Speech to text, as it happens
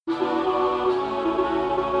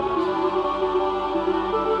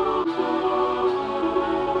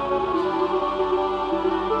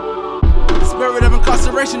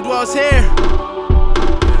correction dwells here.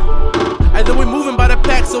 Either we moving by the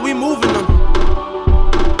pack, so we moving them.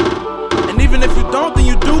 And even if you don't, then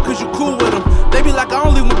you do, cause you cool with them. They be like, I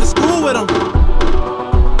only went to school with them.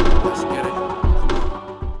 Let's get it.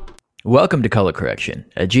 Welcome to Color Correction,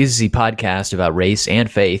 a GCC podcast about race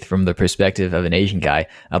and faith from the perspective of an Asian guy,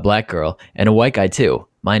 a black girl, and a white guy too.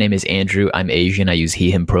 My name is Andrew. I'm Asian. I use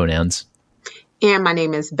he, him pronouns. And my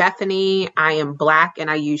name is Bethany. I am black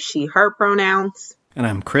and I use she, her pronouns. And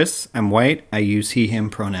I'm Chris. I'm white. I use he, him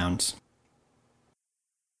pronouns.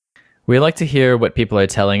 We like to hear what people are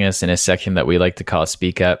telling us in a section that we like to call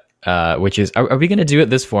Speak Up, which is, are we going to do it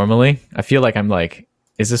this formally? I feel like I'm like,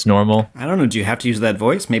 is this normal? I don't know. Do you have to use that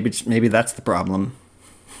voice? Maybe that's the problem.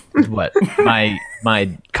 What?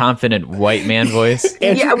 My confident white man voice?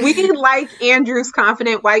 Yeah, we like Andrew's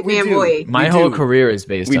confident white man voice. My whole career is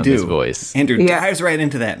based on this voice. Andrew dives right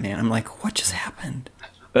into that, man. I'm like, what just happened?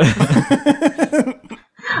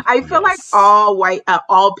 I feel like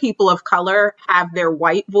all people of color have their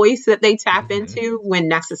white voice that they tap into when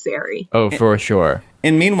necessary. Oh, for sure.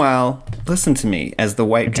 And meanwhile, listen to me as the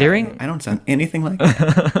white guy. I don't sound anything like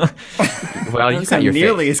that. Well, you got your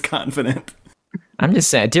nearly as confident. I'm just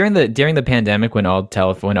saying, during the pandemic, when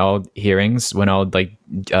all hearings, when all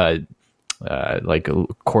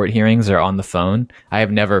court hearings are on the phone, I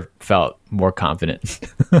have never felt more confident.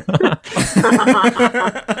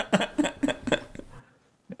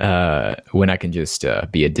 When I can just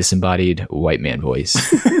be a disembodied white man voice.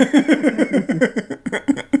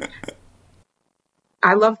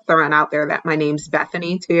 I love throwing out there that my name's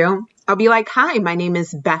Bethany too. I'll be like, hi, my name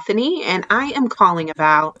is Bethany and I am calling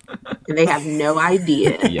about, and they have no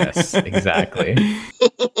idea. Yes, exactly.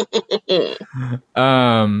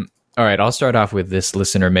 All right, I'll start off with this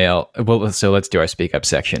listener mail. Well, so let's do our Speak Up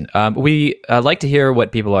section. We like to hear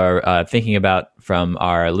what people are thinking about from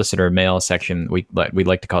our listener mail section we'd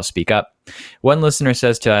like to call Speak Up. One listener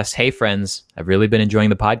says to us, hey friends, I've really been enjoying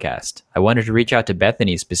the podcast. I wanted to reach out to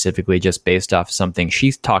Bethany specifically just based off something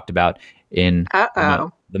she's talked about in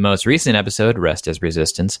the most recent episode, Rest as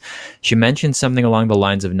Resistance. She mentioned something along the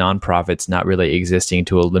lines of nonprofits not really existing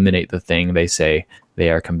to eliminate the thing they say they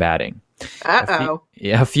are combating.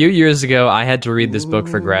 A few years ago, I had to read this book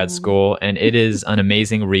for grad school, and it is an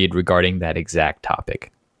amazing read regarding that exact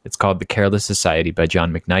topic. It's called The Careless Society by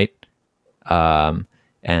John McKnight.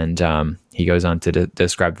 And he goes on to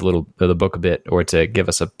describe the book a bit, or to give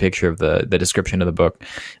us a picture of the description of the book.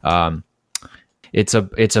 It's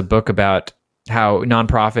a book about how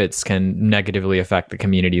nonprofits can negatively affect the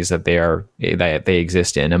communities that they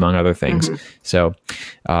exist in, among other things. Mm-hmm. So,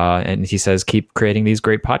 and he says, keep creating these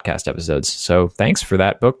great podcast episodes. So thanks for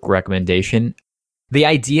that book recommendation. The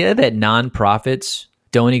idea that nonprofits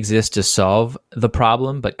don't exist to solve the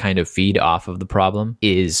problem, but kind of feed off of the problem,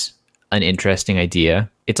 is an interesting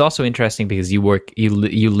idea. It's also interesting because you work and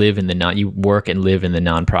live in the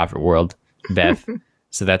nonprofit world, Beth.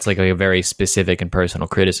 So that's like a very specific and personal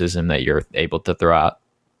criticism that you're able to throw out.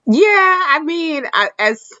 Yeah, I mean,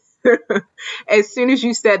 as soon as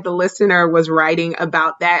you said the listener was writing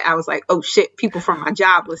about that, I was like, oh shit, people from my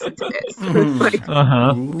job listen to this. Like,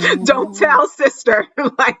 don't tell sister.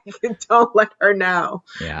 Like, don't let her know.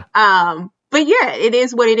 Yeah. But yeah, it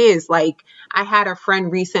is what it is. Like, I had a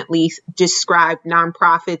friend recently describe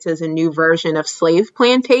nonprofits as a new version of slave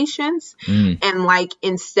plantations. And like,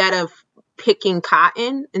 instead of picking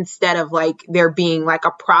cotton, instead of like there being like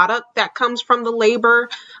a product that comes from the labor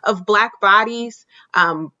of Black bodies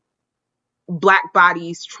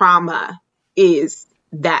trauma is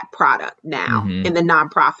that product now in the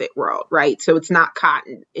nonprofit world, right? So it's not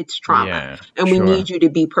cotton, it's trauma. We need you to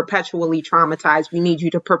be perpetually traumatized. We need you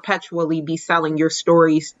to perpetually be selling your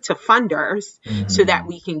stories to funders so that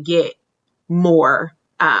we can get more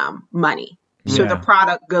money. So the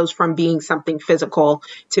product goes from being something physical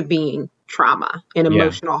to being trauma and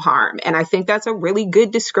emotional harm. And I think that's a really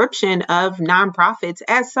good description of nonprofits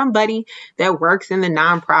as somebody that works in the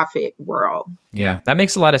nonprofit world. Yeah, that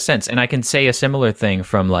makes a lot of sense. And I can say a similar thing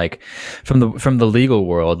from the legal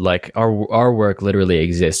world. Like our work literally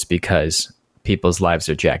exists because people's lives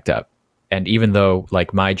are jacked up. And even though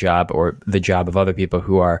like my job or the job of other people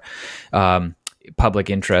who are public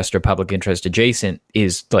interest or public interest adjacent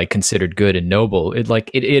is like considered good and noble,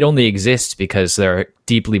 it only exists because there are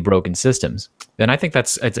deeply broken systems. And I think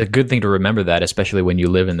it's a good thing to remember that, especially when you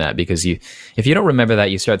live in that, because if you don't remember that,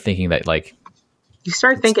 you start thinking that like you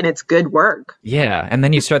start thinking it's good work. Yeah, and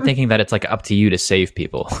then you start thinking that it's like up to you to save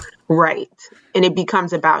people. Right. And it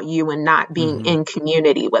becomes about you and not being in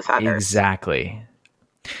community with others. Exactly.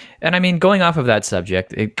 And I mean, going off of that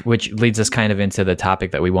subject, which leads us kind of into the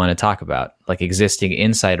topic that we want to talk about, like existing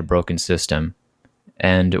inside a broken system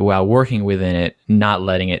and while working within it, not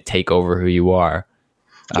letting it take over who you are.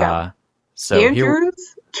 Yeah. So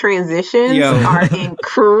Andrew's transitions are incredible.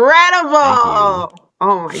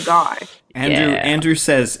 Oh my God. Andrew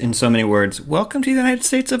says in so many words, "Welcome to the United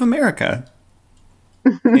States of America."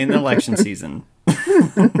 In election season.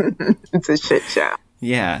 It's a shit show.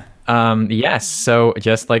 Yeah. Yes. So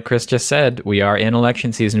just like Chris just said, we are in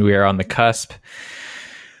election season. We are on the cusp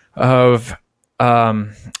of a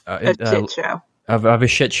shit show. Of a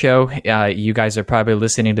shit show. You guys are probably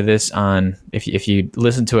listening to this on, if you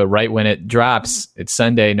listen to it right when it drops, it's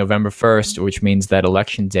Sunday, November 1st, which means that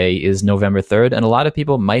election day is November 3rd. And a lot of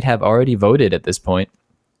people might have already voted at this point.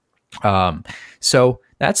 So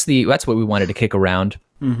that's what we wanted to kick around.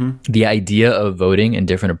 Mm-hmm. The idea of voting and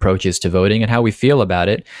different approaches to voting and how we feel about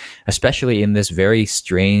it, especially in this very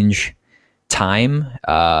strange time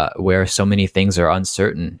where so many things are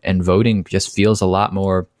uncertain, and voting just feels a lot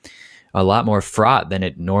more fraught than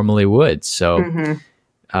it normally would. So,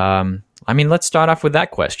 I mean, let's start off with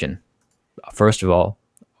that question. First of all,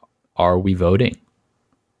 are we voting,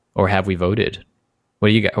 or have we voted?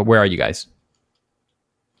 Where are you guys?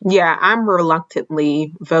 Yeah, I'm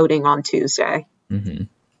reluctantly voting on Tuesday. Mm-hmm.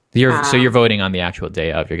 So you're voting on the actual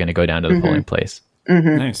day of. You're going to go down to the polling place.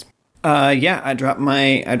 Mm-hmm. Nice. Yeah, I dropped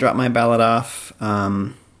my ballot off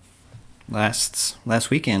last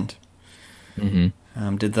weekend.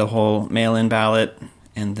 Mm-hmm. Did the whole mail-in ballot,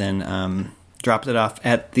 and then dropped it off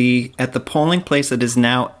at the polling place that is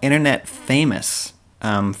now internet famous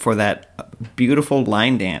for that beautiful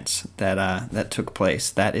line dance that took place.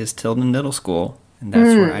 That is Tilden Middle School, and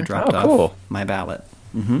that's where I dropped off my ballot.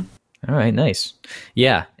 Mm-hmm. All right, nice.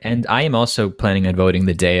 Yeah, and I am also planning on voting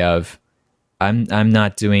the day of. I'm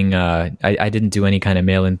not doing. I didn't do any kind of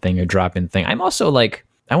mail-in thing or drop-in thing. I'm also like,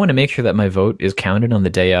 I want to make sure that my vote is counted on the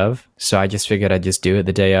day of. So I just figured I'd just do it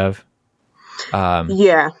the day of.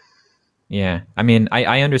 Yeah. Yeah. I mean,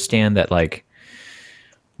 I understand that like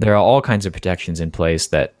there are all kinds of protections in place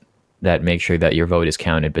that make sure that your vote is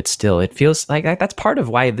counted, but still, it feels like that's part of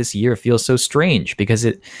why this year feels so strange, because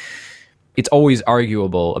it's always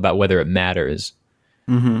arguable about whether it matters.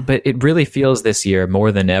 Mm-hmm. But it really feels this year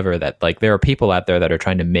more than ever that like there are people out there that are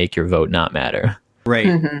trying to make your vote not matter. Right.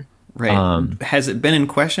 Mm-hmm. Right. Has it been in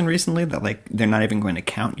question recently that like they're not even going to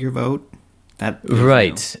count your vote?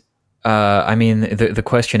 Right. I mean, the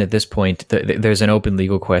question at this point, there's an open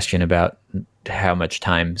legal question about how much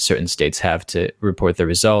time certain states have to report the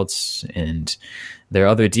results, and there are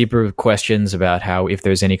other deeper questions about how if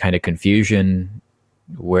there's any kind of confusion,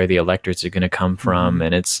 where the electors are going to come from,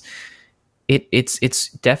 mm-hmm. and it's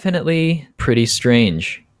definitely pretty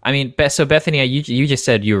strange. I mean, so Bethany, you just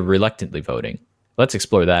said you were reluctantly voting. Let's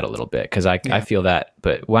explore that a little bit, because I feel that.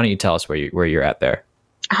 But why don't you tell us where you're at there?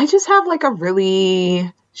 I just have like a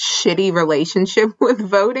really shitty relationship with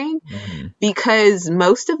voting, mm-hmm. because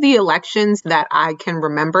most of the elections that I can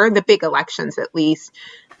remember, the big elections at least,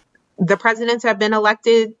 the presidents have been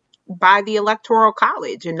elected by the Electoral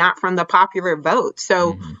College and not from the popular vote.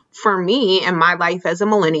 So mm-hmm. for me in my life as a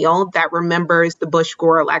millennial that remembers the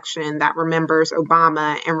Bush-Gore election, that remembers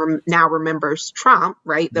Obama, and now remembers Trump,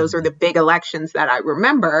 right? Mm-hmm. Those are the big elections that I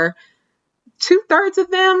remember. 2/3 of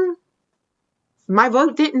them, my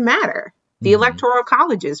vote didn't matter. The mm-hmm. Electoral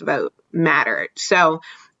College's vote mattered. So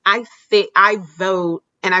I think I vote,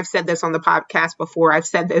 and I've said this on the podcast before, I've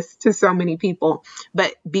said this to so many people,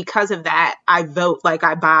 but because of that, I vote like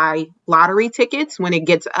I buy lottery tickets when it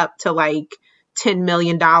gets up to like $10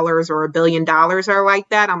 million or $1 billion or like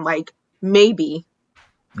that. I'm like, maybe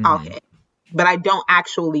mm-hmm. I'll hit, but I don't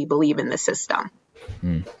actually believe in the system.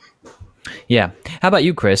 Mm. Yeah. How about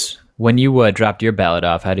you, Chris? When you dropped your ballot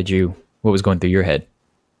off, what was going through your head?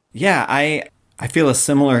 Yeah, I feel a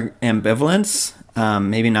similar ambivalence.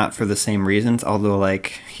 Maybe not for the same reasons, although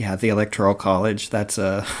the Electoral College, that's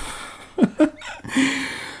a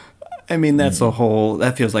I mean, that's mm-hmm.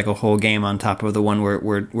 that feels like a whole game on top of the one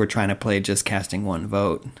we're trying to play, just casting one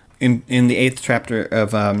vote. In the 8th chapter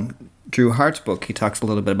of Drew Hart's book, he talks a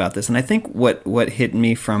little bit about this, and I think what hit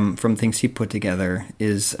me from things he put together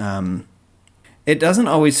is it doesn't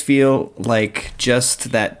always feel like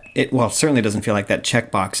just that. It certainly doesn't feel like that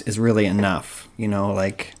checkbox is really enough. You know,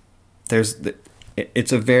 like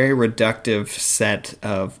it's a very reductive set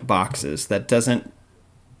of boxes that doesn't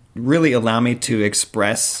really allow me to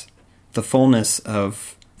express the fullness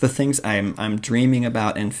of the things I'm dreaming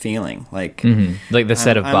about and feeling. Like, mm-hmm. like the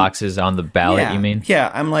set of boxes on the ballot, you mean?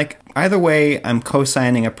 Yeah, I'm like, either way, I'm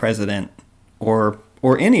co-signing a president or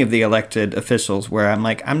any of the elected officials where I'm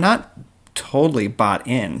like, I'm not totally bought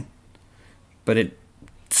in, but it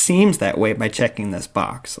seems that way by checking this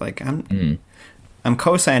box. Like I'm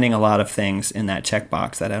co-signing a lot of things in that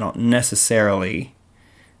checkbox that I don't necessarily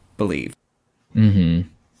believe. Mm-hmm.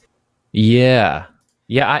 Yeah.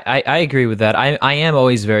 Yeah, I agree with that. I am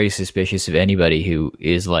always very suspicious of anybody who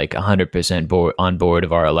is like 100% on board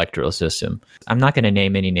of our electoral system. I'm not going to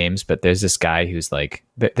name any names, but there's this guy who's like,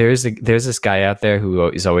 there's this guy out there who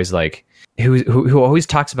is always like, who always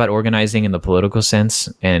talks about organizing in the political sense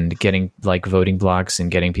and getting like voting blocks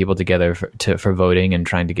and getting people together for voting and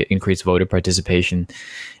trying to increase voter participation.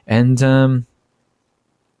 And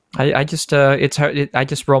I just it's hard. I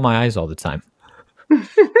just roll my eyes all the time.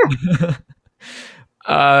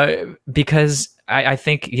 Because I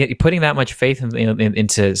think putting that much faith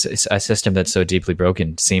into a system that's so deeply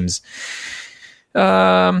broken seems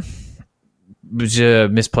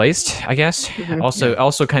misplaced, I guess. Mm-hmm.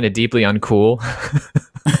 Also kind of deeply uncool.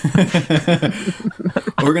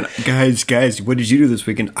 Guys, what did you do this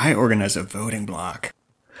weekend? I organized a voting block.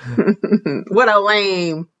 What a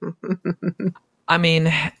lame. I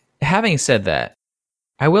mean, having said that,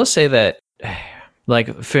 I will say that,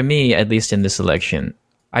 like, for me, at least in this election,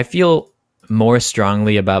 I feel more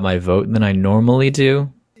strongly about my vote than I normally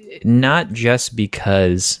do. Not just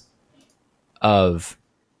because I'm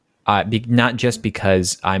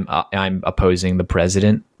opposing the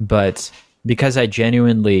president, but because I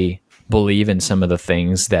genuinely believe in some of the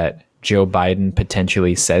things that Joe Biden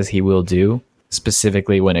potentially says he will do,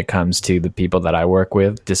 specifically when it comes to the people that I work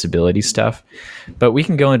with, disability stuff. But we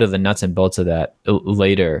can go into the nuts and bolts of that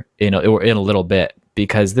later in a little bit,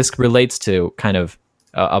 because this relates to kind of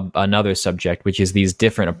another subject, which is these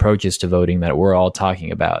different approaches to voting that we're all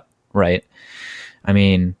talking about, right? I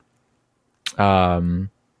mean,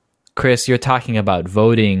 Chris, you're talking about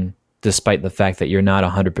voting despite the fact that you're not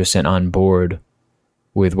 100% on board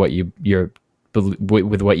with what you're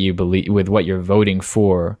voting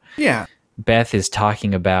for. Yeah. Beth is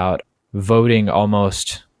talking about voting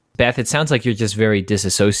almost. Beth, it sounds like you're just very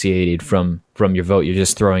disassociated from your vote. You're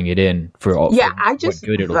just throwing it in for all. Yeah, I just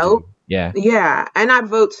good it'll vote. Do. Yeah. Yeah, and I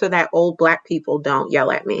vote so that old black people don't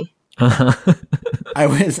yell at me. I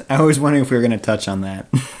was wondering if we were going to touch on that.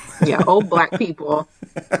 Yeah, old black people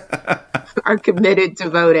are committed to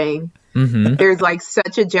voting. Mm-hmm. There's like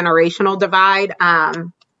such a generational divide.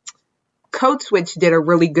 Code Switch did a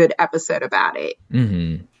really good episode about it.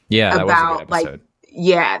 Mm-hmm. Yeah, that about was a good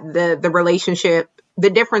episode. The relationship, the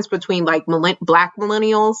difference between like black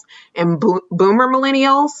millennials and boomer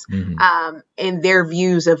millennials, mm-hmm. And their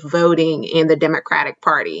views of voting in the Democratic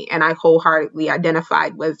Party. And I wholeheartedly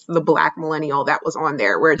identified with the black millennial that was on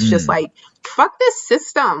there, where it's just like, fuck this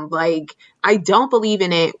system. Like, I don't believe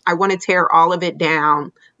in it. I want to tear all of it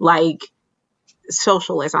down. Like,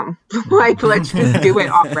 socialism. Like, let's just do it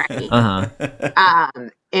already. Uh-huh.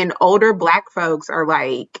 And older black folks are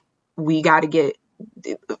like, we got to get.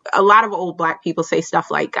 A lot of old black people say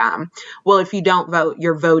stuff like, well, if you don't vote,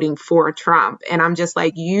 you're voting for Trump. And I'm just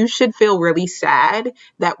like, you should feel really sad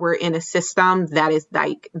that we're in a system that is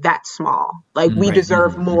like that small. Like, we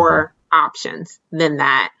deserve more options than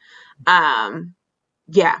that.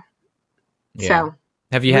 Yeah. So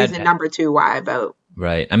have you reason number 2 why I vote.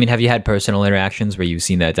 Right. I mean, have you had personal interactions where you've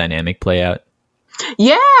seen that dynamic play out?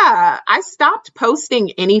 Yeah, I stopped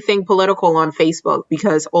posting anything political on Facebook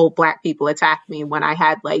because old black people attacked me when I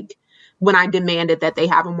demanded that they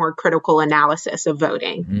have a more critical analysis of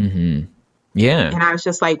voting. Mm-hmm. Yeah. And I was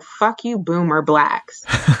just like, fuck you, boomer blacks.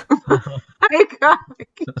 Like,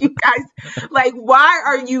 you guys, like, why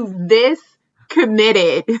are you this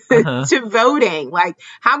committed to voting? Like,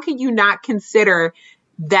 how can you not consider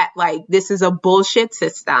that, like, this is a bullshit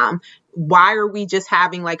system? Why are we just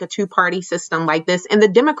having like a 2-party system like this? And the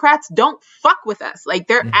Democrats don't fuck with us. Like,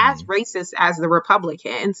 they're as racist as the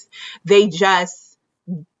Republicans. They just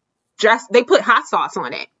they put hot sauce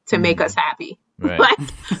on it to make us happy. Right. Like,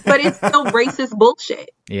 but it's still racist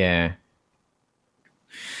bullshit. Yeah.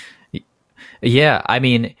 Yeah. I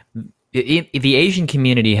mean, the Asian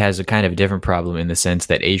community has a kind of different problem in the sense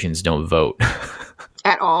that Asians don't vote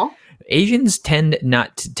at all. Asians tend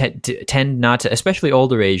not to, especially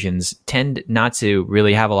older Asians, tend not to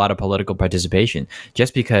really have a lot of political participation,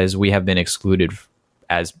 just because we have been excluded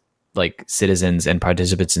as like citizens and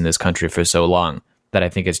participants in this country for so long that I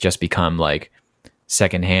think it's just become like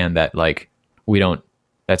secondhand that like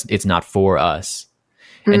it's not for us.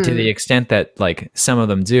 And to the extent that like some of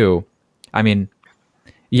them do, I mean,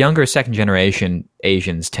 younger second generation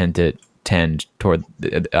Asians tend toward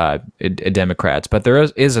Democrats, but there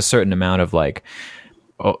is a certain amount of like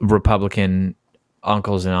Republican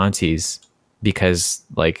uncles and aunties because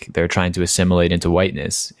like they're trying to assimilate into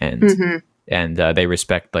whiteness and they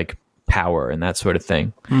respect like power and that sort of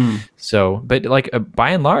thing. So, but like by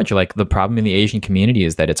and large, like the problem in the Asian community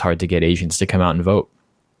is that it's hard to get Asians to come out and vote.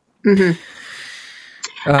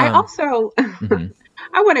 I also,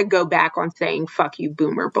 I want to go back on saying "fuck you,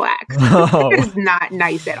 boomer blacks." It is not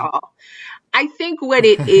nice at all. I think what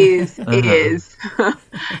it is is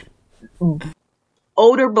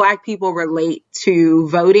older Black people relate to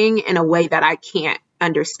voting in a way that I can't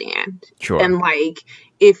understand. Sure. And like,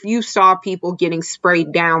 if you saw people getting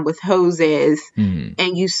sprayed down with hoses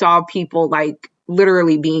and you saw people like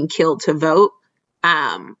literally being killed to vote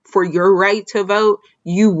for your right to vote,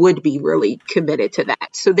 you would be really committed to that.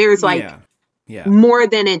 So there's like more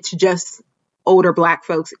than it's just older Black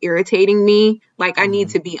folks irritating me. Like I need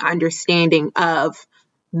to be understanding of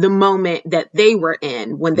the moment that they were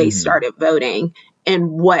in when they started voting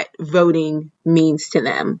and what voting means to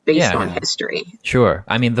them based on history. Sure.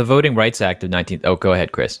 I mean, the Voting Rights Act of Oh, go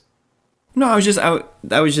ahead, Chris. No, I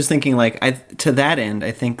was just thinking like to that end,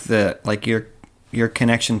 I think like your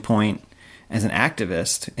connection point as an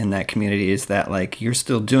activist in that community is that like you're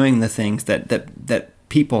still doing the things that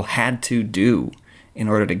people had to do in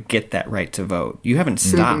order to get that right to vote. You haven't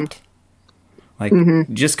stopped. Like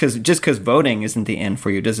just because voting isn't the end for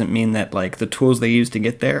you doesn't mean that like the tools they use to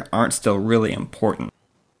get there aren't still really important.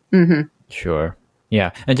 Sure. Yeah.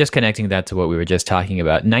 And just connecting that to what we were just talking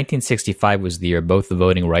about, 1965 was the year both the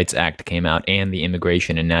Voting Rights Act came out and the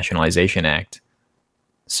Immigration and Nationalization Act.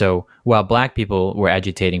 So while Black people were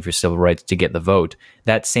agitating for civil rights to get the vote,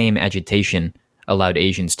 that same agitation allowed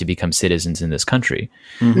Asians to become citizens in this country.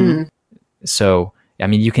 So, I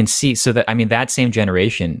mean, you can see, that same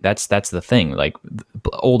generation, that's the thing, like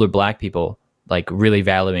older Black people, like really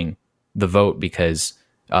valuing the vote because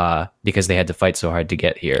they had to fight so hard to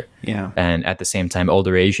get here. Yeah. And at the same time,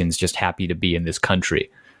 older Asians just happy to be in this country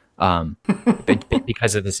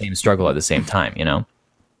because of the same struggle at the same time, you know?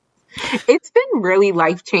 It's been really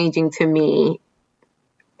life-changing to me,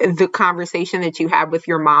 the conversation that you had with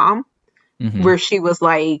your mom, where she was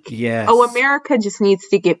like, oh, America just needs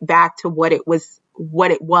to get back to what it was,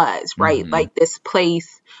 right? Like this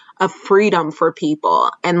place of freedom for people.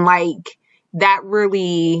 And like, that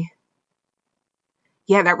really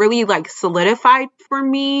like solidified for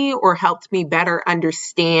me or helped me better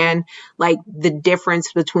understand like the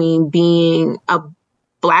difference between being a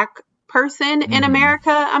Black person in America,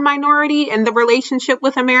 a minority, and the relationship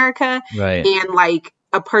with America, and like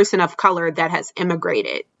a person of color that has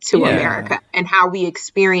immigrated to America and how we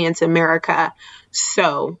experience America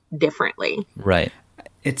so differently. Right.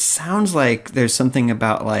 It sounds like there's something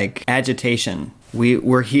about like agitation.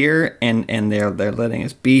 We're here and they're letting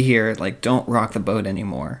us be here. Like, don't rock the boat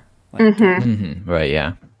anymore. Like, Right.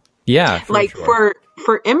 Yeah. Yeah.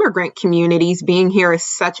 For immigrant communities, being here is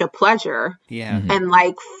such a pleasure. Yeah. And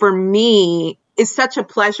like, for me, it's such a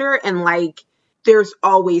pleasure. And like, there's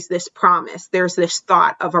always this promise. There's this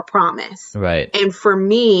thought of a promise. Right. And for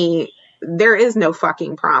me, there is no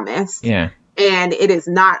fucking promise. Yeah. And it is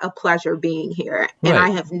not a pleasure being here. And I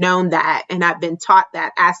have known that. And I've been taught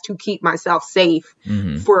that as to keep myself safe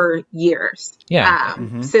for years. Yeah.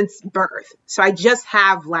 Since birth. So I just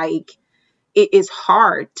have like, it is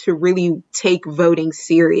hard to really take voting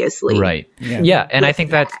seriously. Right. Yeah. And I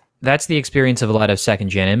think that's the experience of a lot of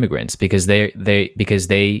second-gen immigrants because they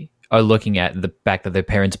are looking at the fact that their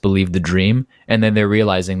parents believed the dream, and then they're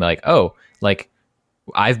realizing like, oh, like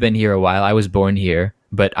I've been here a while, I was born here,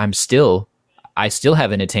 but I still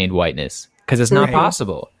haven't attained whiteness because it's not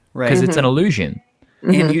possible because it's an illusion.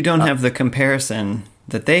 And you don't have the comparison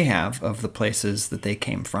that they have of the places that they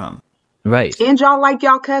came from. Right. And y'all like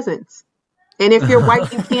y'all cousins. And if you're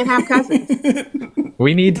white, you can't have cousins.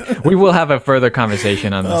 We will have a further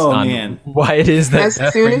conversation on this, on why it is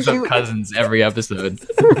that brings up cousins every episode.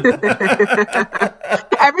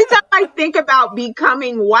 Every time I think about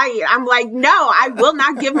becoming white, I'm like, no, I will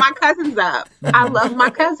not give my cousins up. I love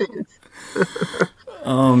my cousins.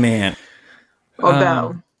 Oh man.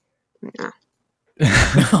 Although,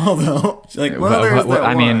 like,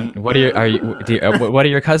 I mean, what are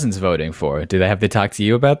your cousins voting for? Do they have to talk to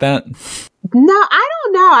you about that? No, I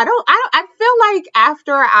don't know. I feel like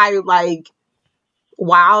after I like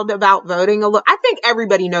wild about voting a little, I think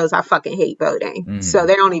everybody knows I fucking hate voting. So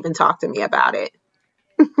they don't even talk to me about it.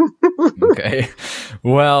 Okay.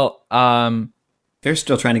 Well, they're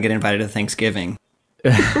still trying to get invited to Thanksgiving.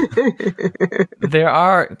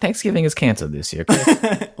 Thanksgiving is canceled this year.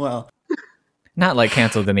 Well, not like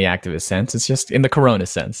canceled in the activist sense. It's just in the corona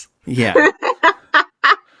sense. Yeah.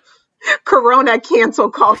 Corona cancel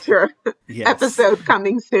culture episode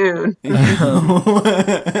coming soon.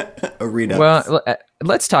 A redux. Well,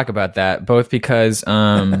 let's talk about that, both because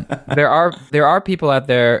there are people out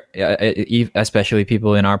there, especially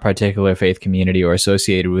people in our particular faith community or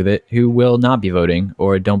associated with it, who will not be voting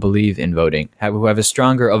or don't believe in voting, who have a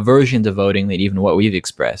stronger aversion to voting than even what we've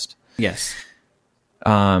expressed. Yes.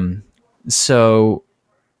 So,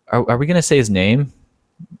 are we going to say his name?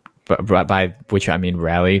 By which I mean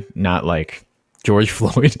Raleigh, not like George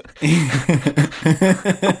Floyd.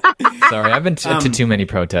 Sorry, I've been to too many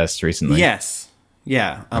protests recently. Yes.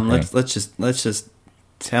 Yeah. Okay. Let's just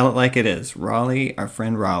tell it like it is. Raleigh, our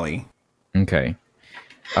friend Raleigh. Okay.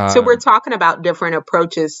 So we're talking about different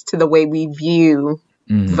approaches to the way we view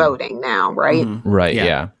voting now, right? Mm-hmm. Right.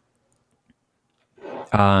 Yeah.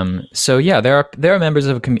 So yeah, there are members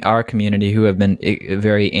of our community who have been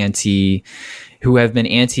anti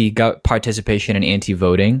participation and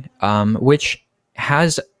anti-voting, which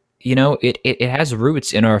has, it has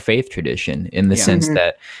roots in our faith tradition in the sense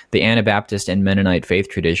that the Anabaptist and Mennonite faith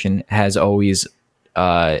tradition has always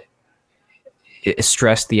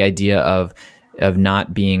stressed the idea of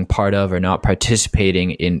not being part of or not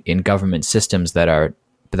participating in government systems that are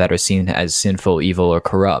seen as sinful, evil, or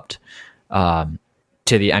corrupt.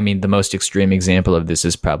 The most extreme example of this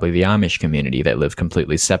is probably the Amish community that live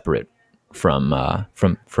completely separate from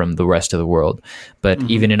the rest of the world. But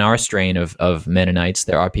even in our strain of Mennonites,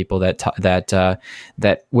 there are people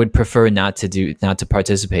that would prefer not to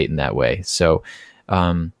participate in that way. So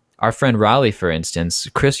our friend Raleigh, for instance,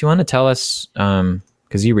 Chris, you want to tell us,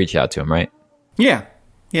 because you reached out to him, right? Yeah.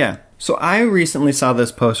 So I recently saw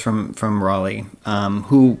this post from Raleigh,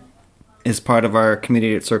 who is part of our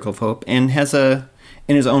community at Circle of Hope and has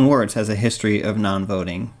in his own words, has a history of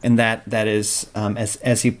non-voting. And that is,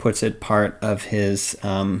 as he puts it, part of his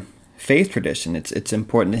faith tradition. It's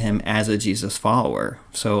important to him as a Jesus follower.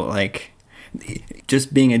 So, like,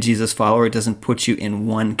 just being a Jesus follower doesn't put you in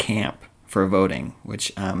one camp for voting,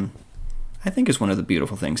 which I think is one of the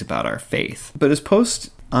beautiful things about our faith. But his post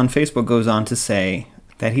on Facebook goes on to say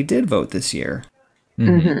that he did vote this year.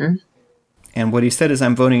 Mm-hmm. And what he said is,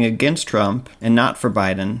 I'm voting against Trump and not for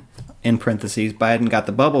Biden. In parentheses, Biden got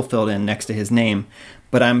the bubble filled in next to his name,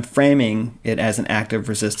 but I'm framing it as an act of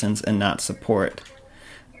resistance and not support.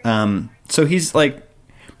 So he's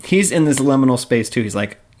in this liminal space too. He's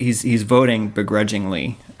like, he's voting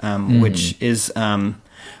begrudgingly, which is a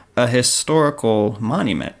historical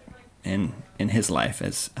monument in his life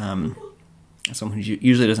as someone who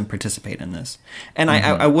usually doesn't participate in this. And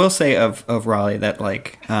I will say of Raleigh that,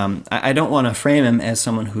 like, I don't want to frame him as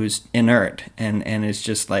someone who's inert and is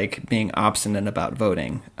just like being obstinate about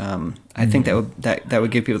voting. I think that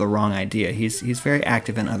would give people the wrong idea. He's very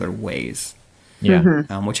active in other ways,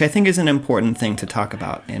 which I think is an important thing to talk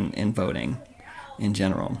about in voting in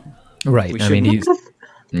general. Right.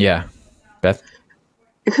 Beth?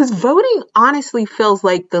 Because voting honestly feels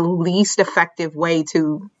like the least effective way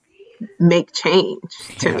to make change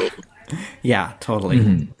to me. Yeah,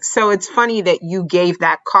 totally. So it's funny that you gave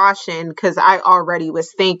that caution, because I already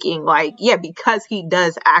was thinking, like, because he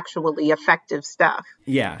does actually effective stuff.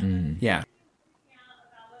 Yeah.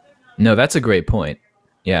 No, that's a great point.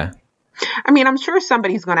 Yeah. I mean, I'm sure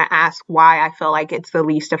somebody's going to ask why I feel like it's the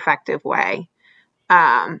least effective way.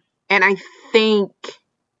 And I think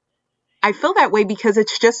I feel that way because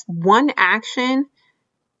it's just one action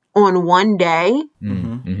on one day.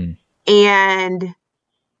 And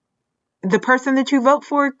the person that you vote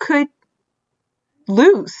for could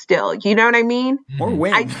lose still. You know what I mean? Or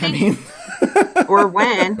win. Or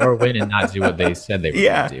win. Or win and not do what they said they were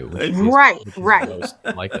going to do. Right. Most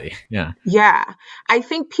likely. Yeah. Yeah. I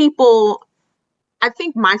think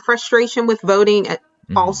my frustration with voting,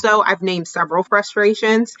 also, I've named several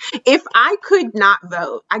frustrations. If I could not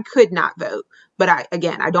vote, I could not vote. But I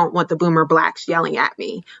don't want the boomer blacks yelling at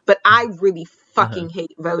me. But I really fucking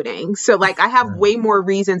hate voting. So, like, I have way more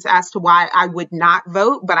reasons as to why I would not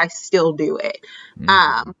vote, but I still do it.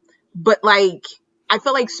 But, like, I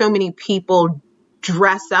feel like so many people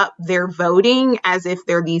dress up their voting as if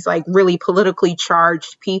they're these, like, really politically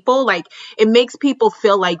charged people. Like, it makes people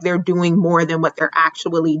feel like they're doing more than what they're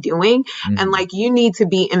actually doing. And, like, you need to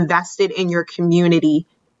be invested in your community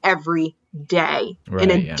every day, in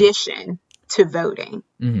addition to voting.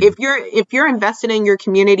 If you're invested in your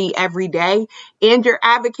community every day and you're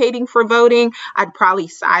advocating for voting, I'd probably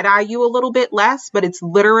side-eye you a little bit less, but it's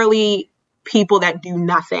literally people that do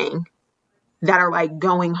nothing that are, like,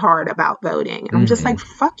 going hard about voting. And I'm just like,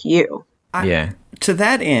 fuck you. To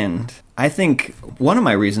that end, I think one of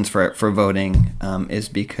my reasons for voting is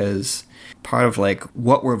because part of like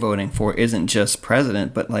what we're voting for isn't just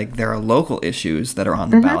president, but like there are local issues that are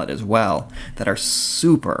on the ballot as well that are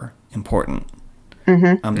super important.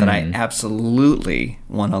 That I absolutely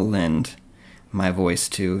want to lend my voice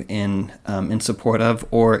to in support of,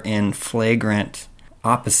 or in flagrant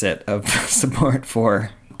opposite of support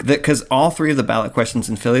for. Because all three of the ballot questions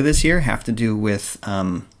in Philly this year have to do with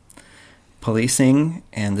policing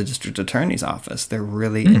and the district attorney's office. They're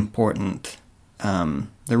really important. They're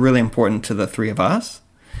really important to the three of us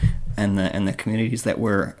and the communities that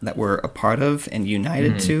we're a part of and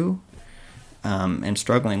united to and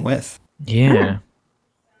struggling with. Yeah.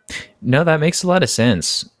 No, that makes a lot of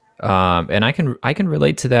sense. And I can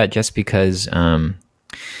relate to that just because the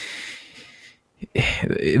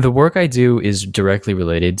work I do is directly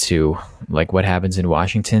related to like what happens in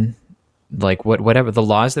Washington. Like whatever the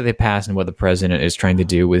laws that they pass and what the president is trying to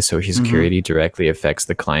do with Social Security directly affects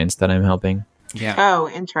the clients that I'm helping. Yeah. Oh,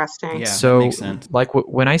 interesting. Yeah, so makes sense. like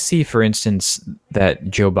when I see, for instance, that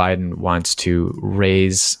Joe Biden wants to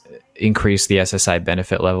increase the SSI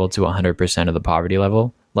benefit level to 100% of the poverty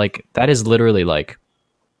level, like that is literally like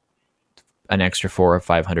an extra $400 or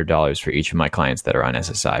 $500 for each of my clients that are on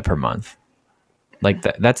SSI per month. Like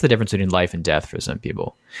that's the difference between life and death for some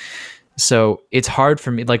people. So it's hard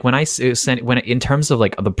for me, like when in terms of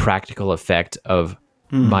like the practical effect of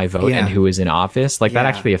my vote and who is in office, like that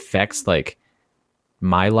actually affects like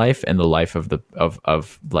my life and the life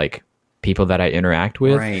of like people that I interact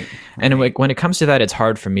with. Right. And like when it comes to that, it's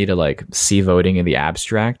hard for me to like see voting in the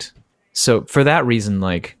abstract. So for that reason,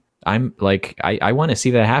 like I'm like I want to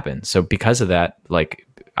see that happen. So because of that, like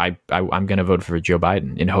I'm going to vote for Joe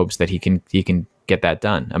Biden in hopes that he can get that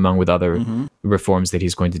done, among with other reforms that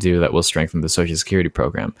he's going to do that will strengthen the Social Security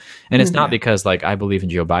program. And it's not because like I believe in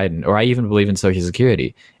Joe Biden or I even believe in Social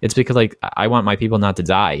Security. It's because like I want my people not to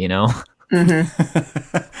die, you know? It's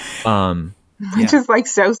just like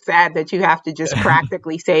so sad that you have to just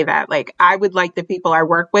practically say that. Like I would like the people I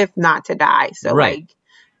work with not to die. So like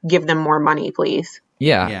give them more money, please.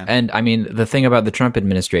 Yeah. And I mean, the thing about the Trump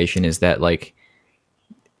administration is that like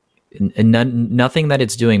nothing that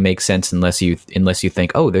it's doing makes sense unless you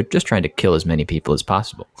think, oh, they're just trying to kill as many people as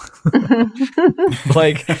possible.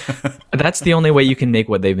 Like that's the only way you can make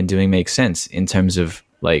what they've been doing make sense in terms of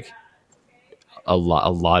like a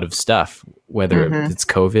lot of stuff, whether it's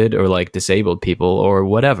COVID or like disabled people or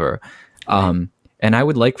whatever. And I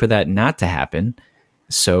would like for that not to happen.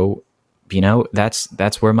 So, you know, that's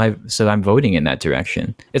where I'm voting in that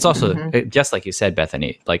direction. It's also just like you said,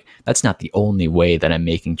 Bethany, like that's not the only way that I'm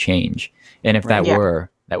making change. And if that were,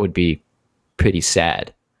 that would be pretty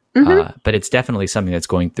sad. But it's definitely something that's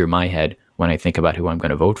going through my head when I think about who I'm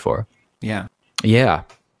going to vote for. Yeah. Yeah.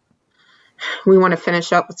 We want to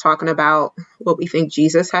finish up with talking about what we think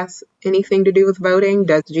Jesus has anything to do with voting.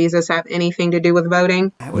 Does Jesus have anything to do with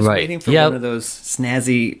voting? I was waiting for one of those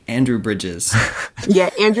snazzy Andrew bridges. Yeah,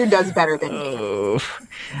 Andrew does better than me.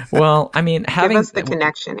 Well, I mean, give us the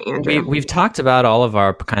connection, Andrew. We've talked about all of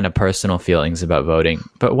our kind of personal feelings about voting,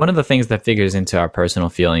 but one of the things that figures into our personal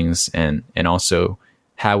feelings and also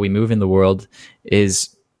how we move in the world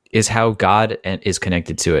is how God is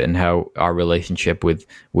connected to it and how our relationship with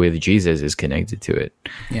Jesus is connected to it.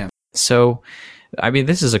 Yeah. So, I mean,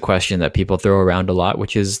 this is a question that people throw around a lot,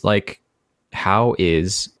 which is like, how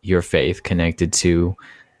is your faith connected to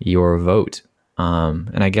your vote?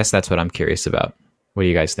 And I guess that's what I'm curious about. What do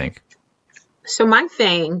you guys think? So my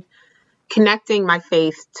thing, connecting my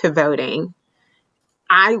faith to voting,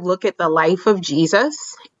 I look at the life of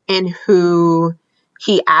Jesus and who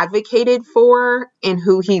he advocated for and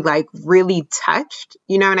who he like really touched,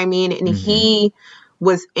 you know what I mean? And he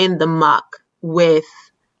was in the muck with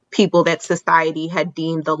people that society had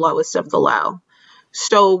deemed the lowest of the low.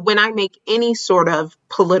 So when I make any sort of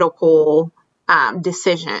political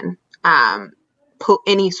decision,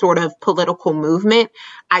 any sort of political movement,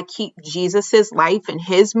 I keep Jesus's life and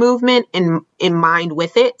his movement in mind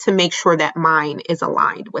with it to make sure that mine is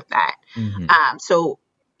aligned with that. So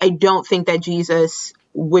I don't think that Jesus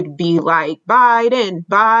would be like, Biden,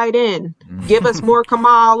 give us more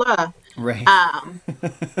Kamala. Right.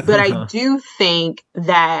 But I do think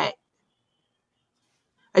that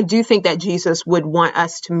Jesus would want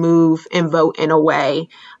us to move and vote in a way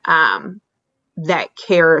that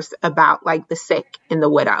cares about like the sick and the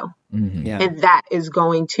widow. And that is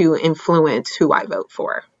going to influence who I vote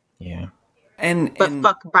for. Yeah. But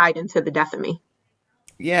fuck Biden to the death of me.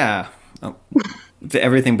 Yeah. Oh,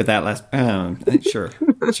 everything but that last. Sure.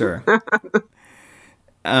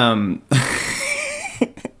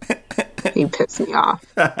 He pissed me off.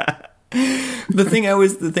 The thing I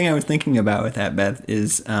was thinking about with that, Beth,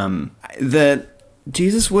 is that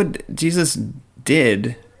Jesus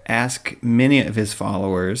did ask many of his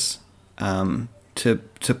followers to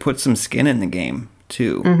put some skin in the game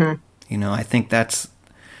too. Mm-hmm. I think that's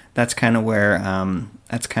kind of where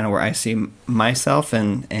I see myself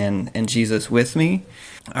and Jesus with me.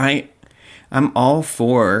 I'm all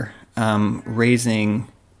for raising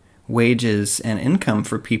wages and income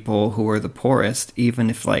for people who are the poorest, even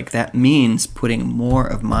if like that means putting more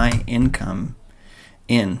of my income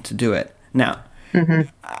in to do it. Now, mm-hmm.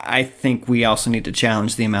 I think we also need to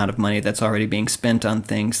challenge the amount of money that's already being spent on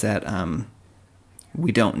things that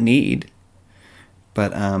we don't need.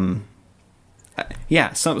 But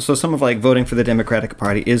so some of like voting for the Democratic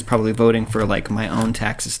Party is probably voting for like my own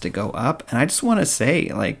taxes to go up. And I just want to say,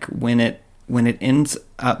 like, when it ends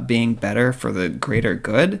up being better for the greater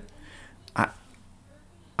good,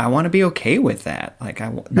 I want to be okay with that. Like, I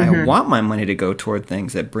want my money to go toward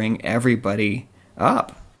things that bring everybody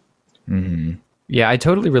up. Mm-hmm. Yeah, I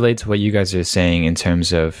totally relate to what you guys are saying in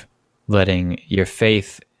terms of letting your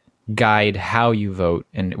faith guide how you vote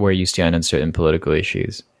and where you stand on certain political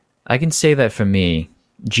issues. I can say that for me,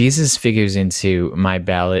 Jesus figures into my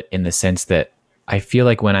ballot in the sense that I feel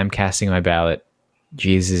like when I'm casting my ballot,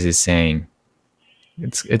 Jesus is saying,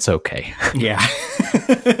 it's okay. Yeah.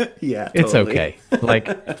 Yeah, totally. It's okay.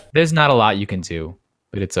 Like, there's not a lot you can do,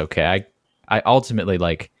 but it's okay. I ultimately,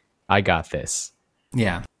 like, I got this.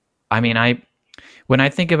 Yeah. I mean, when I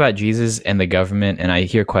think about Jesus and the government and I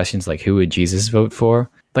hear questions like, who would Jesus vote for?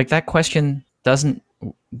 Like, that question doesn't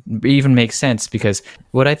even make sense, because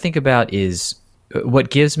what I think about is what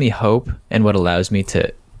gives me hope and what allows me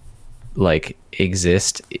to, like,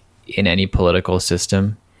 exist in any political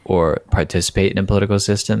system or participate in a political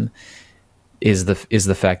system is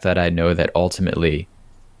the fact that I know that ultimately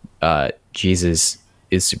Jesus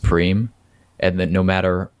is supreme, and that no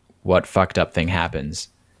matter what fucked up thing happens,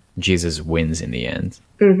 Jesus wins in the end.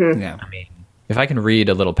 Mm-hmm. Yeah. I mean, if I can read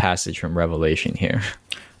a little passage from Revelation here.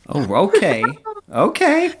 Oh, okay.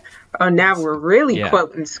 Okay. Oh, now we're really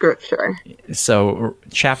quoting scripture. So,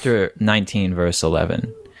 chapter 19, verse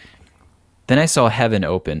 11. Then I saw heaven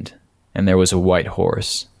opened, and there was a white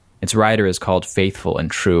horse. Its rider is called Faithful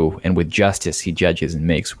and True, and with justice he judges and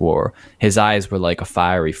makes war. His eyes were like a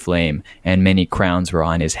fiery flame, and many crowns were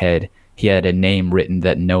on his head. He had a name written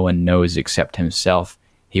that no one knows except himself.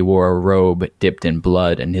 He wore a robe dipped in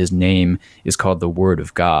blood, and his name is called the Word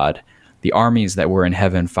of God. The armies that were in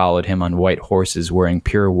heaven followed him on white horses, wearing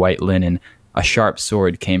pure white linen. A sharp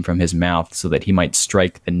sword came from his mouth, so that he might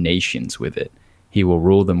strike the nations with it. He will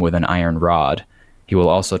rule them with an iron rod. He will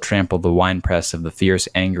also trample the winepress of the fierce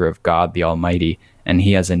anger of God the Almighty, and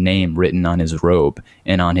he has a name written on his robe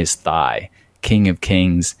and on his thigh, King of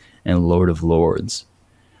Kings and Lord of Lords.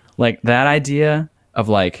 Like, that idea of,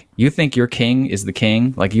 like, you think your king is the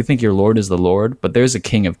king, like, you think your Lord is the Lord, but there's a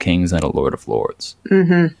King of Kings and a Lord of Lords.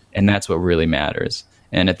 Mm-hmm. And that's what really matters.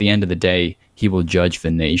 And at the end of the day, he will judge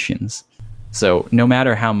the nations. So no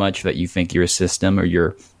matter how much that you think your system or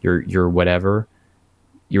your whatever,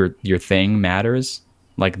 your thing matters,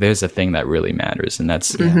 like, there's a thing that really matters, and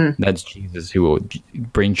that's Jesus, who will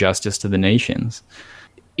bring justice to the nations.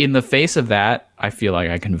 In the face of that, I feel like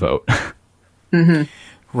I can vote. Mm-hmm.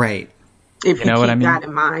 Right. If you know what I mean? That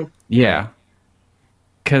in mind. Yeah.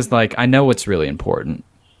 Because, like, I know what's really important.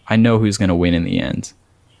 I know who's going to win in the end.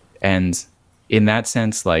 And in that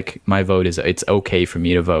sense, like, my vote is, it's okay for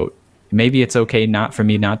me to vote. Maybe it's okay not for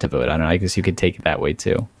me not to vote. I don't know. I guess you could take it that way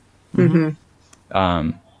too. Mm-hmm.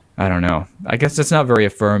 I don't know. I guess it's not very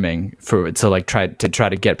affirming to try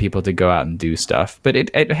to get people to go out and do stuff, but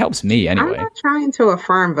it helps me anyway. I'm not trying to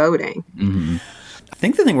affirm voting. Mm-hmm. I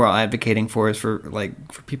think the thing we're all advocating for is for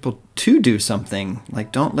people to do something.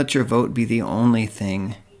 Like, don't let your vote be the only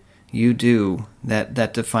thing you do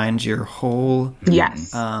that defines your whole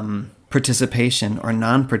participation or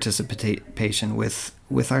non-participation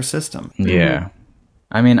with our system. Yeah.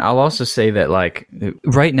 I mean, I'll also say that, like,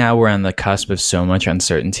 right now we're on the cusp of so much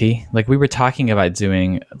uncertainty. Like, we were talking about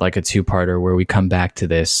doing, like, a two-parter where we come back to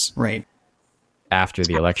this right after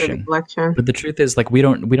the election. But the truth is, like, we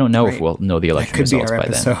don't know if we'll know the election results by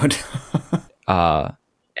then.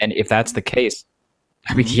 And if that's the case,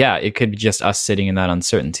 I mean, yeah, it could be just us sitting in that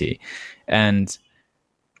uncertainty. And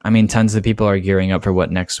I mean, tons of people are gearing up for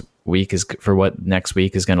what next week is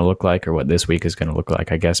going to look like, or what this week is going to look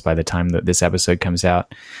like. I guess by the time that this episode comes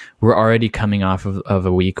out, we're already coming off of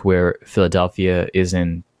a week where Philadelphia is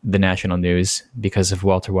in the national news because of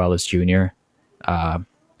Walter Wallace Jr.,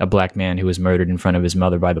 a black man who was murdered in front of his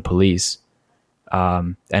mother by the police.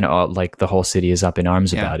 And the whole city is up in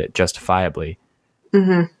arms about it, justifiably.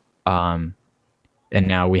 Mm-hmm. And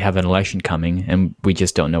now we have an election coming, and we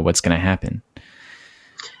just don't know what's going to happen.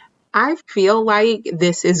 I feel like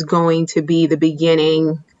this is going to be the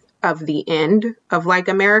beginning of the end of like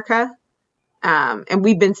America. And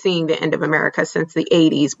we've been seeing the end of America since the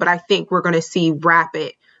 80s, but I think we're going to see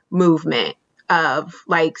rapid movement of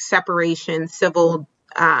like separation, civil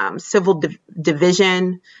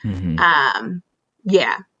division. Mm-hmm.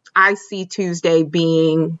 I see Tuesday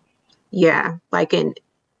being, like an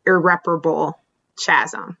irreparable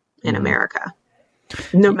chasm in America,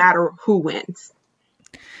 no matter who wins.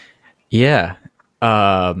 Yeah.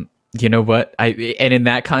 You know what? And in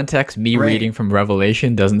that context, reading from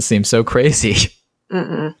Revelation doesn't seem so crazy.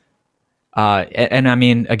 Mm-mm. And I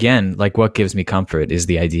mean, again, like what gives me comfort is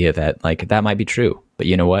the idea that like that might be true, but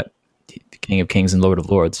you know what? The King of Kings and Lord of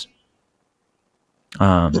Lords.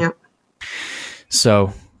 Yep.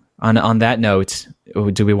 So on that note,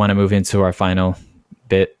 do we want to move into our final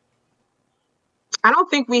bit? I don't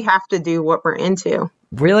think we have to do what we're into.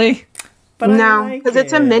 Really? But no, because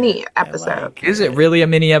it's a mini episode. Is it really a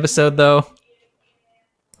mini episode, though?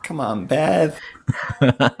 Come on, Beth. I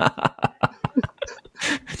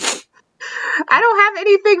don't have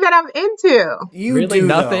anything that I'm into. You really do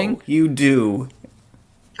nothing? Though. You do.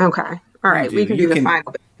 Okay. All right. We can do the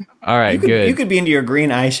final bit. All right, good. You could be into your green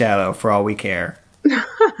eyeshadow for all we care.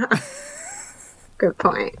 Good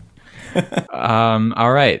point.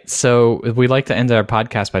 All right. So we like to end our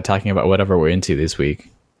podcast by talking about whatever we're into this week.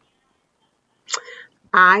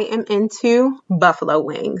 I am into buffalo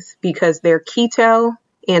wings because they're keto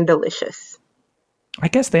and delicious. I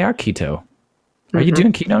guess they are keto. Are you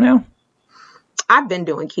doing keto now? I've been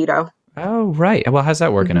doing keto. Oh, right. Well, how's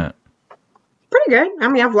that working out? Pretty good. I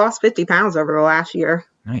mean, I've lost 50 pounds over the last year.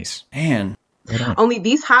 Nice. Man. Right Only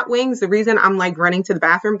these hot wings, the reason I'm like running to the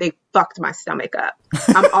bathroom, they fucked my stomach up.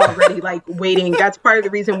 I'm already like waiting. That's part of the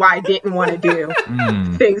reason why I didn't want to do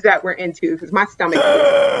things that we're into, because my stomach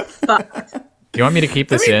is fucked. Do you want me to keep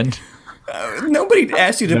this in? Nobody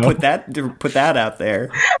asked you to put that out there.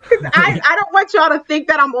 I don't want y'all to think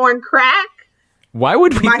that I'm on crack. Why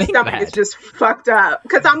would we My think stomach that? is just fucked up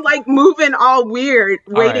because I'm like moving all weird,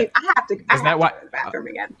 waiting. Right. I have to go to the bathroom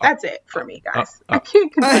again. That's it for me, guys. I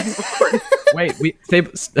can't continue recording. Wait, we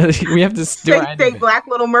have to do Say Black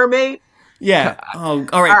Little Mermaid. Yeah. Oh,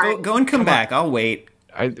 all right. Go and come back. I'll wait.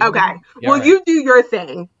 Okay. Well, you do your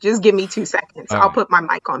thing. Just give me 2 seconds. I'll put my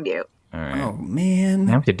mic on mute. All right. Oh, man.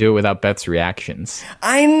 I have to do it without Beth's reactions.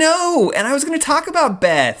 I know. And I was going to talk about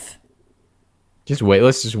Beth. Just wait.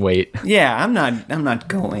 Let's just wait. Yeah, I'm not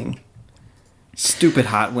going. Stupid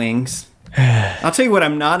hot wings. I'll tell you what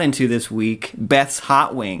I'm not into this week. Beth's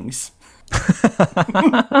hot wings. All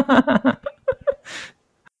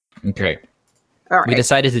Okay. right. We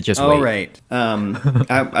decided to just wait. All right. Why?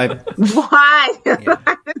 Yeah.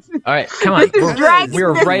 All right. Come on.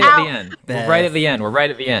 We're right at the end. Beth. We're right at the end. We're right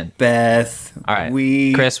at the end. Beth. All right.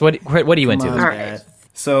 We. Chris, what are you into Come this on, week? Beth.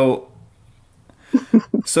 So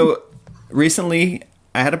recently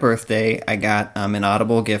I had a birthday. I got an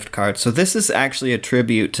Audible gift card. So this is actually a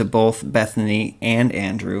tribute to both Bethany and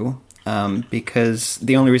Andrew, because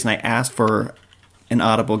the only reason I asked for an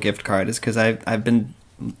Audible gift card is because I've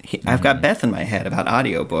got Beth in my head about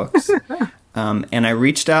audiobooks. And I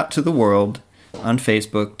reached out to the world on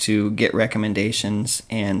Facebook to get recommendations,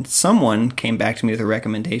 and someone came back to me with a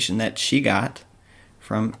recommendation that she got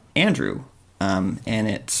from Andrew. And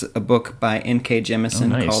it's a book by N.K.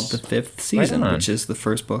 Jemisin called The Fifth Season, which is the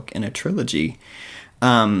first book in a trilogy.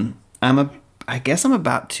 I guess I'm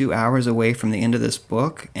about 2 hours away from the end of this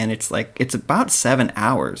book, and it's about 7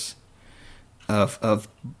 hours of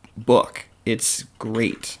book. It's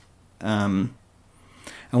great. I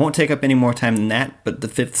won't take up any more time than that, but The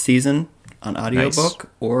Fifth Season on audiobook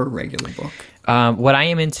or regular book. What I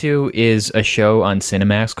am into is a show on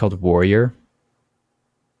Cinemax called Warrior.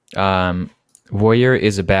 Warrior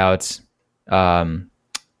is about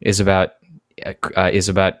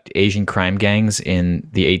Asian crime gangs in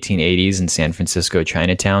the 1880s in San Francisco,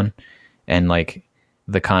 Chinatown, and like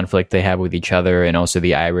the conflict they have with each other, and also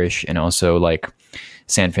the Irish, and also like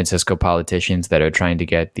San Francisco politicians that are trying to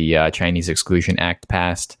get the Chinese Exclusion Act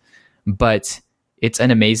passed. But it's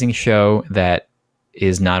an amazing show that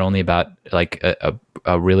is not only about like a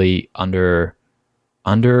really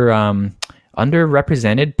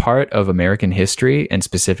underrepresented part of American history, and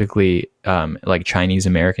specifically like Chinese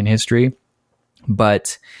American history,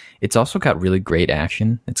 but it's also got really great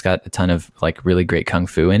action. It's got a ton of like really great kung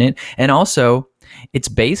fu in it, and also it's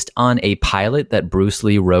based on a pilot that Bruce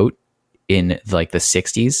Lee wrote in like the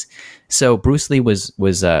 60s. So Bruce Lee was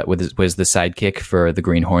the sidekick for the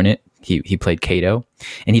Green Hornet. He played Kato,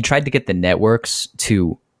 and he tried to get the networks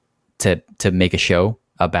to to make a show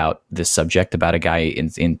about this subject, about a guy in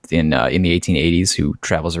the 1880s who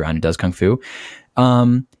travels around and does kung fu.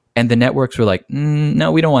 And the networks were like,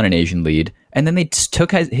 no, we don't want an Asian lead. And then they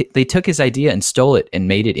took his idea and stole it and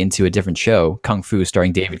made it into a different show, Kung Fu,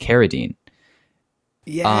 starring David Carradine.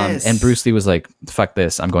 Yes. And Bruce Lee was like, fuck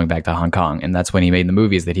this, I'm going back to Hong Kong. And that's when he made the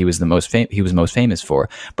movies that he was most famous for.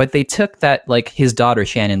 But they took that, like, his daughter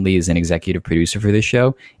Shannon Lee is an executive producer for this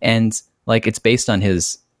show, and like it's based on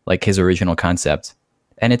his original concept.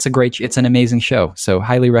 And it's an amazing show. So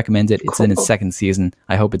highly recommend it. It's in its second season.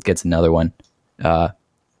 I hope it gets another one.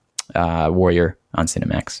 Warrior on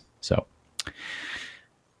Cinemax. So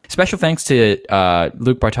special thanks to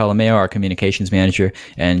Luke Bartolomeo, our communications manager,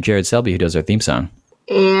 and Jared Selby, who does our theme song.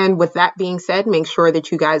 And with that being said, make sure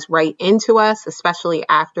that you guys write into us, especially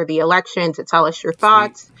after the election, to tell us your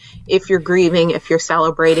thoughts. If you're grieving, if you're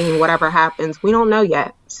celebrating, whatever happens, we don't know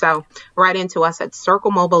yet. So write into us at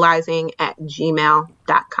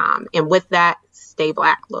circlemobilizing@gmail.com. And with that, stay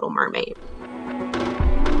black, Little Mermaid.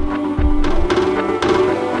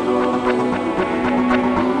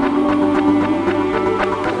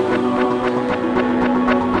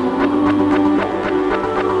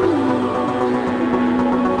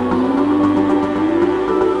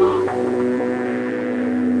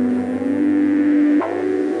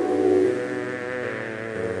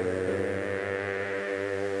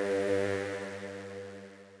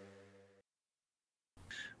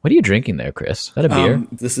 What are you drinking there, Chris? Is that a beer?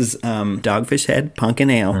 This is Dogfish Head Pumpkin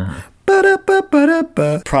Ale.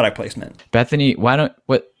 Product placement. Bethany, where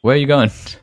are you going?